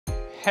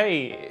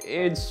Hey,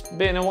 it's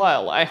been a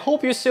while. I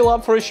hope you're still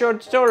up for a short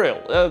tutorial.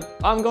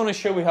 I'm gonna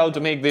show you how to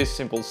make this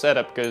simple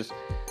setup, because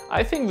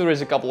I think there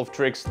is a couple of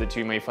tricks that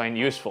you may find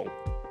useful.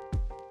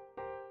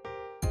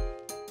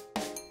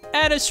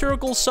 Add a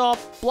circle sub,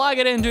 plug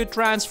it into a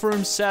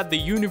transform, set the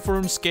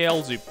uniform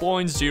scale to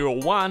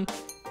 0.01,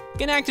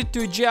 connect it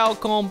to a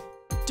geocomp,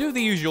 do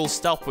the usual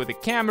stuff with the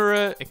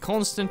camera, a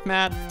constant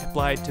mat,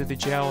 apply it to the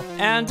gel,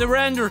 and a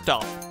render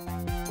top.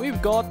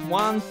 We've got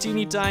one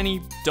teeny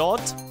tiny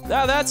dot.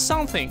 That's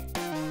something.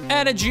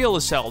 Add a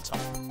geolocal top.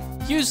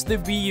 Use the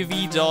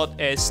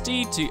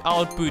vuv.st to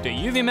output a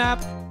UV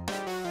map.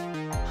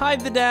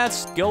 Hide the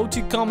dots, go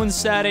to common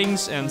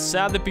settings and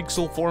set the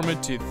pixel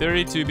format to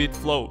 32-bit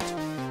float.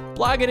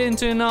 Plug it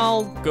into a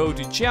null, go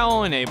to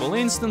geo, enable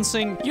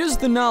instancing. Use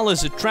the null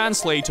as a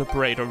translate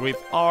operator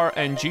with R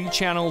and G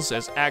channels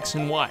as X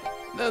and Y.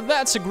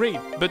 That's agreed,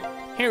 but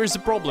here's the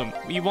problem.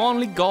 We've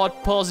only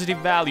got positive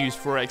values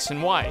for X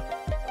and Y.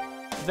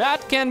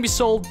 That can be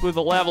solved with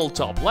a level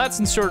top. Let's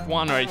insert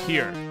one right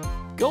here.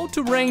 Go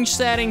to range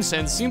settings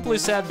and simply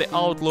set the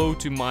outload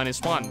to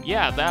 -1.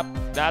 Yeah,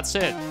 that's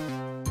it.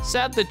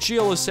 Set the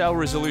geolocal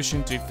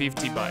resolution to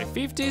 50 by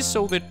 50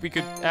 so that we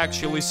could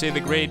actually see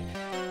the grid.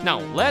 Now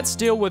let's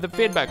deal with the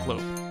feedback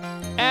loop.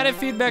 Add a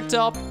feedback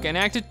top,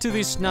 connect it to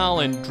this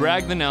null and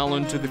drag the null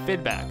onto the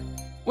feedback.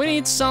 We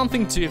need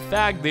something to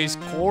affect these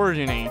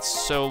coordinates,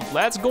 so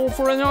let's go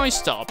for a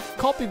noise top.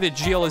 Copy the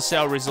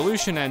geolocal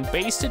resolution and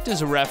paste it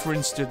as a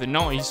reference to the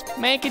noise.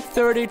 Make it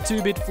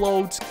 32-bit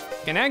floats,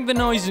 connect the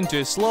noise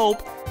into a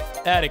slope,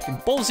 add a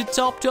composite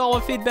top to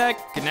our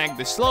feedback, connect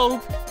the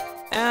slope,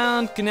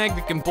 and connect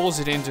the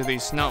composite into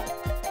this null.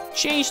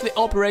 Change the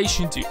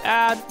operation to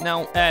add,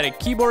 now add a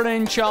keyboard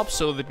and chop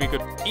so that we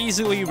could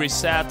easily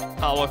reset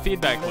our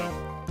feedback loop.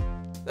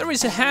 There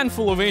is a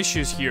handful of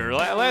issues here,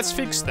 let's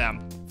fix them.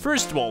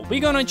 First of all,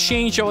 we're gonna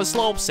change our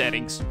slope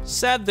settings.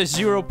 Set the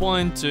 0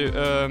 point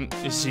to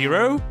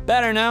 0,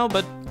 better now,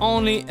 but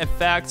only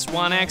affects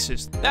one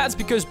axis. That's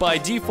because by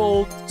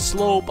default,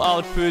 slope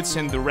outputs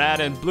in the red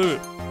and blue.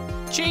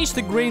 Change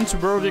the green to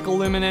vertical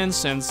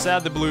luminance and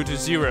set the blue to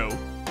 0.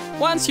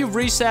 Once you've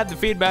reset the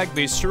feedback,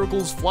 these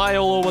circles fly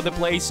all over the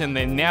place and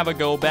they never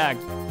go back.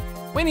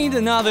 We need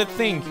another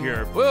thing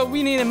here. Well,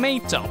 we need a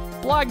mate top.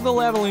 Plug the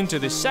level into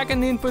the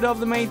second input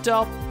of the mate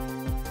top.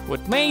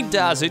 What mate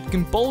does, it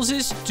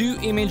composes two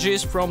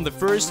images from the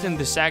first and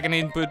the second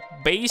input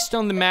based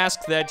on the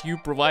mask that you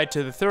provide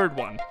to the third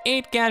one.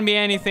 It can be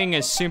anything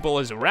as simple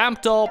as a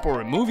ramp top or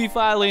a movie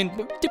file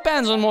in,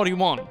 depends on what you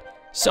want.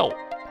 So,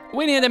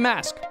 we need a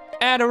mask.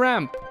 Add a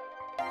ramp.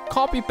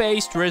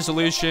 Copy-paste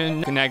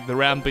resolution, connect the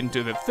ramp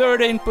into the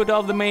third input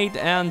of the mate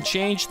and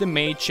change the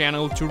mate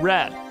channel to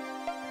red.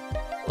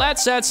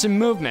 Let's add some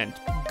movement.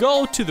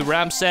 Go to the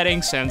ramp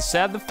settings and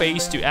set the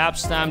phase to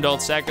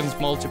abs_time.seconds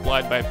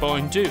multiplied by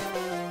 0.2.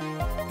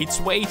 It's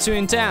way too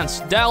intense.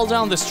 Dial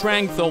down the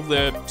strength of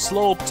the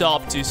slope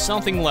top to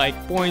something like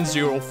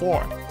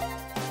 0.04.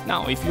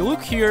 Now, if you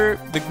look here,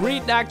 the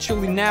grid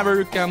actually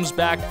never comes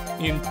back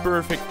in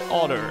perfect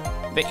order.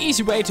 The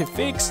easy way to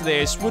fix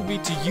this would be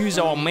to use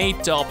our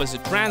mate top as a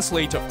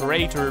translate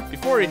operator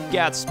before it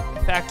gets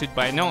affected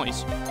by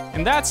noise.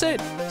 And that's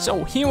it!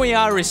 So here we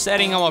are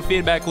resetting our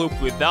feedback loop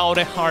without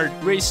a hard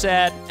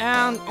reset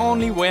and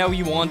only where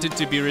we want it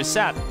to be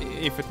reset,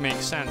 if it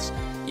makes sense.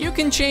 You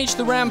can change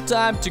the ramp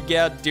type to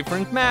get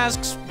different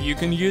masks, you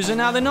can use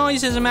another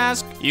noise as a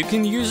mask, you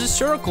can use a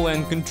circle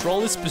and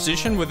control its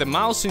position with a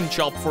mouse and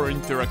chop for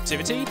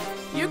interactivity,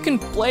 you can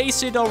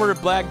place it over a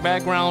black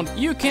background,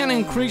 you can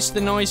increase the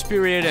noise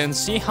period and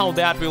see how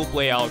that will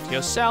play out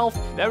yourself.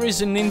 There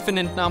is an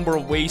infinite number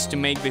of ways to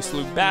make this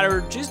look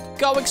better, just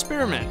go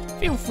experiment.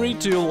 Feel free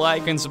to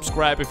like and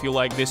subscribe if you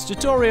like this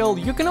tutorial.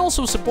 You can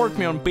also support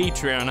me on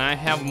Patreon, I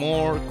have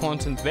more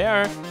content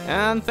there.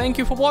 And thank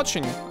you for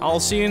watching, I'll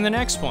see you in the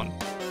next one.